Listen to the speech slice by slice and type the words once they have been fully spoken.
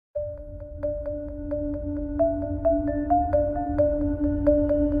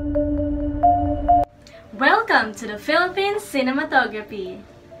Welcome to the Philippine Cinematography.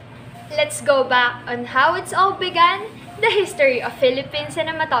 Let's go back on how it's all began, the history of Philippine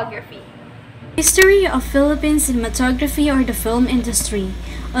cinematography. History of Philippine cinematography or the film industry.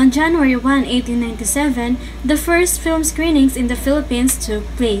 On January 1, 1897, the first film screenings in the Philippines took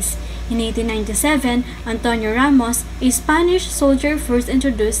place. In 1897, Antonio Ramos, a Spanish soldier, first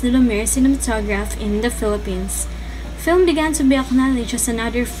introduced the Lumiere cinematograph in the Philippines. Film began to be acknowledged as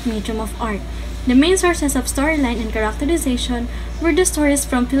another medium of art. The main sources of storyline and characterization were the stories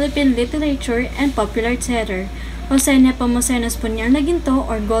from Philippine literature and popular theater. Jose Nepomucenu's Puñal na Ginto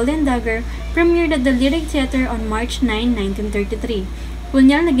or Golden Dagger premiered at the Lyric Theater on March 9, 1933.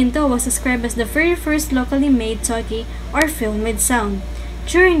 Puñal na Ginto was described as the very first locally made talkie or film with sound.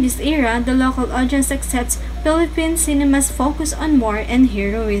 During this era, the local audience accepts Philippine cinema's focus on war and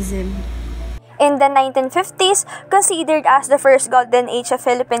heroism. In the 1950s, considered as the first golden age of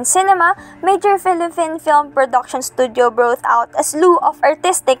Philippine cinema, major Philippine film production studio brought out a slew of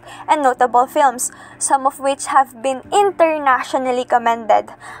artistic and notable films, some of which have been internationally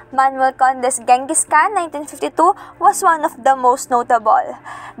commended. Manuel Conde's Genghis Khan 1952 was one of the most notable.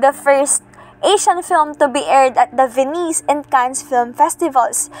 The first Asian film to be aired at the Venice and Cannes film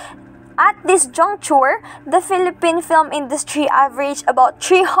festivals. At this juncture, the Philippine film industry averaged about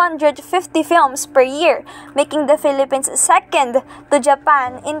 350 films per year, making the Philippines second to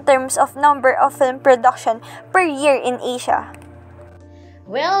Japan in terms of number of film production per year in Asia.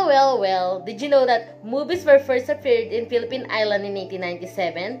 Well, did you know that movies were first appeared in Philippine Island in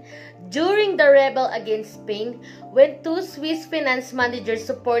 1897 during the rebel against Spain when two Swiss finance managers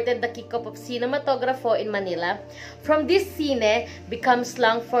supported the kickoff of Cinematography in Manila. From this cine becomes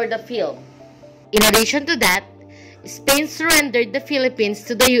slang for the film. In addition to that, Spain surrendered the Philippines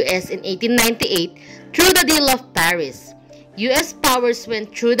to the US in 1898 through the Deal of Paris. US powers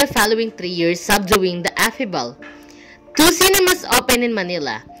went through the following 3 years subduing the affable. Two cinemas opened in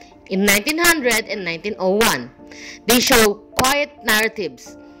Manila in 1900 and 1901. They show quiet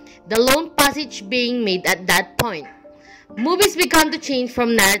narratives, the lone passage being made at that point. Movies began to change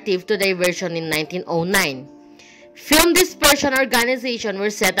from narrative to diversion in 1909. Film dispersion organizations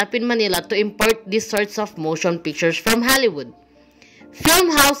were set up in Manila to import these sorts of motion pictures from Hollywood.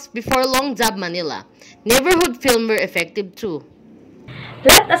 Film house before long job Manila. Neighborhood film were effective too.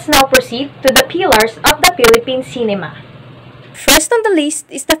 Let us now proceed to the pillars of the Philippine cinema. First on the list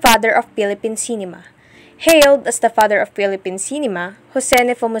is the father of Philippine cinema. Hailed as the father of Philippine cinema, Jose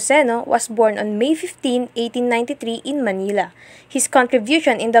Nepomuceno was born on May 15, 1893 in Manila. His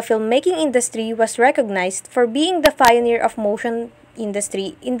contribution in the filmmaking industry was recognized for being the pioneer of motion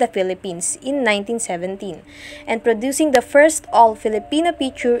industry in the Philippines in 1917 and producing the first all-Filipino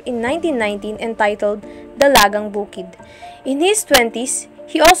picture in 1919 entitled Dalagang Bukid. In his 20s,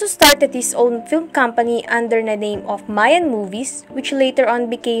 he also started his own film company under the name of Mayan Movies, which later on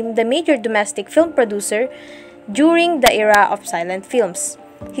became the major domestic film producer during the era of silent films.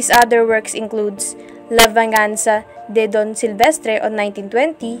 His other works includes La Venganza de Don Silvestre on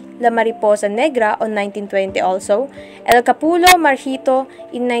 1920, La Mariposa Negra on 1920 also, El Capulo Marjito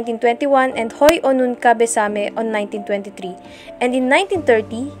in 1921, and Hoy o Nunca Besame on 1923. And in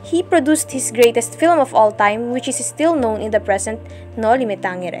 1930, he produced his greatest film of all time, which is still known in the present, Noli Me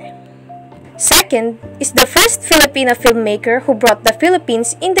Tangere. Second is the first Filipino filmmaker who brought the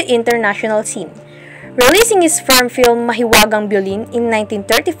Philippines in the international scene. Releasing his firm film Mahiwagang Violin in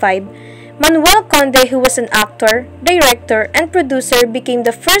 1935, Manuel Conde, who was an actor, director, and producer, became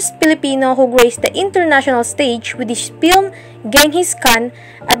the first Filipino who graced the international stage with his film Genghis Khan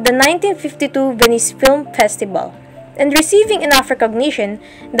at the 1952 Venice Film Festival. And receiving enough recognition,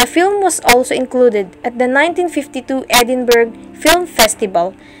 the film was also included at the 1952 Edinburgh Film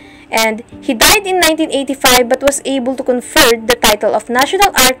Festival. And he died in 1985 but was able to confer the title of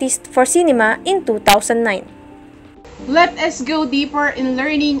National Artist for Cinema in 2009. Let us go deeper in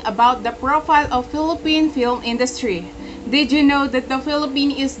learning about the profile of Philippine film industry. Did you know that the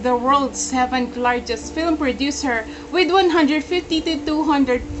Philippines is the world's 7th largest film producer with 150 to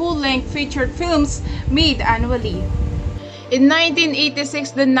 200 full-length featured films made annually? In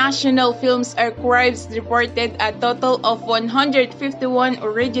 1986, the National Films Archives reported a total of 151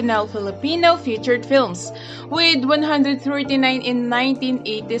 original Filipino featured films, with 139 in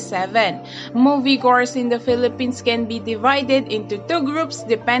 1987. Moviegoers in the Philippines can be divided into two groups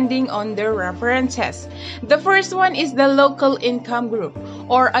depending on their references. The first one is the local income group,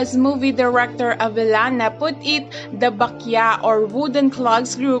 or as movie director Avellana put it, the Bakya or Wooden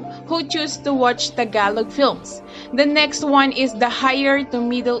Clogs group who choose to watch Tagalog films. The next one one is the higher to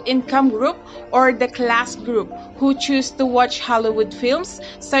middle income group or the class group who choose to watch Hollywood films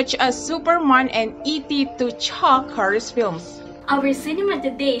such as Superman and E.T. to Chuck Norris films. Our cinema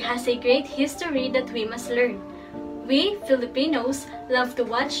today has a great history that we must learn. We, Filipinos, love to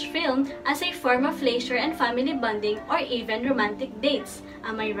watch film as a form of leisure and family bonding or even romantic dates.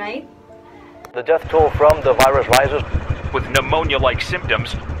 Am I right? The death toll from the virus rises. With pneumonia-like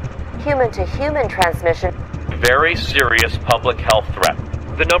symptoms. Human-to-human transmission. Very serious public health threat.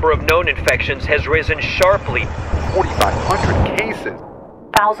 The number of known infections has risen sharply. 4,500 cases.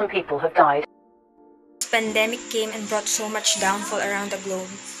 1,000 people have died. This pandemic came and brought so much downfall around the globe.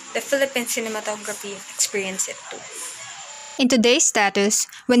 The Philippine cinematography experienced it too. In today's status,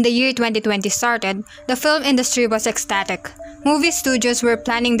 when the year 2020 started, the film industry was ecstatic. Movie studios were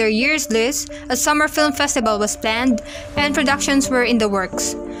planning their year's list, a summer film festival was planned, and productions were in the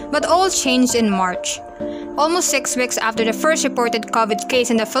works. But all changed in March. Almost 6 weeks after the first reported COVID case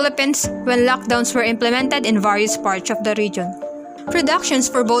in the Philippines, when lockdowns were implemented in various parts of the region. Productions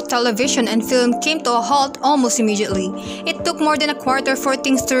for both television and film came to a halt almost immediately. It took more than a quarter for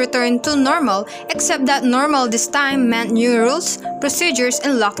things to return to normal, except that normal this time meant new rules, procedures,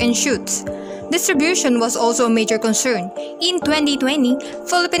 and lock-in shoots. Distribution was also a major concern. In 2020,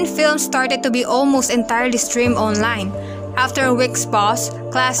 Philippine films started to be almost entirely streamed online. After a week's pause,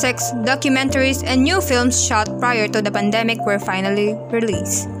 classics, documentaries, and new films shot prior to the pandemic were finally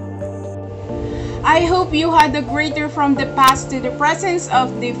released. I hope you had a greater from the past to the presence of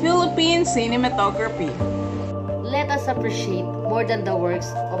the Philippine cinematography. Let us appreciate more than the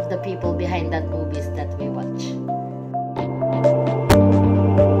works of the people behind that movies that we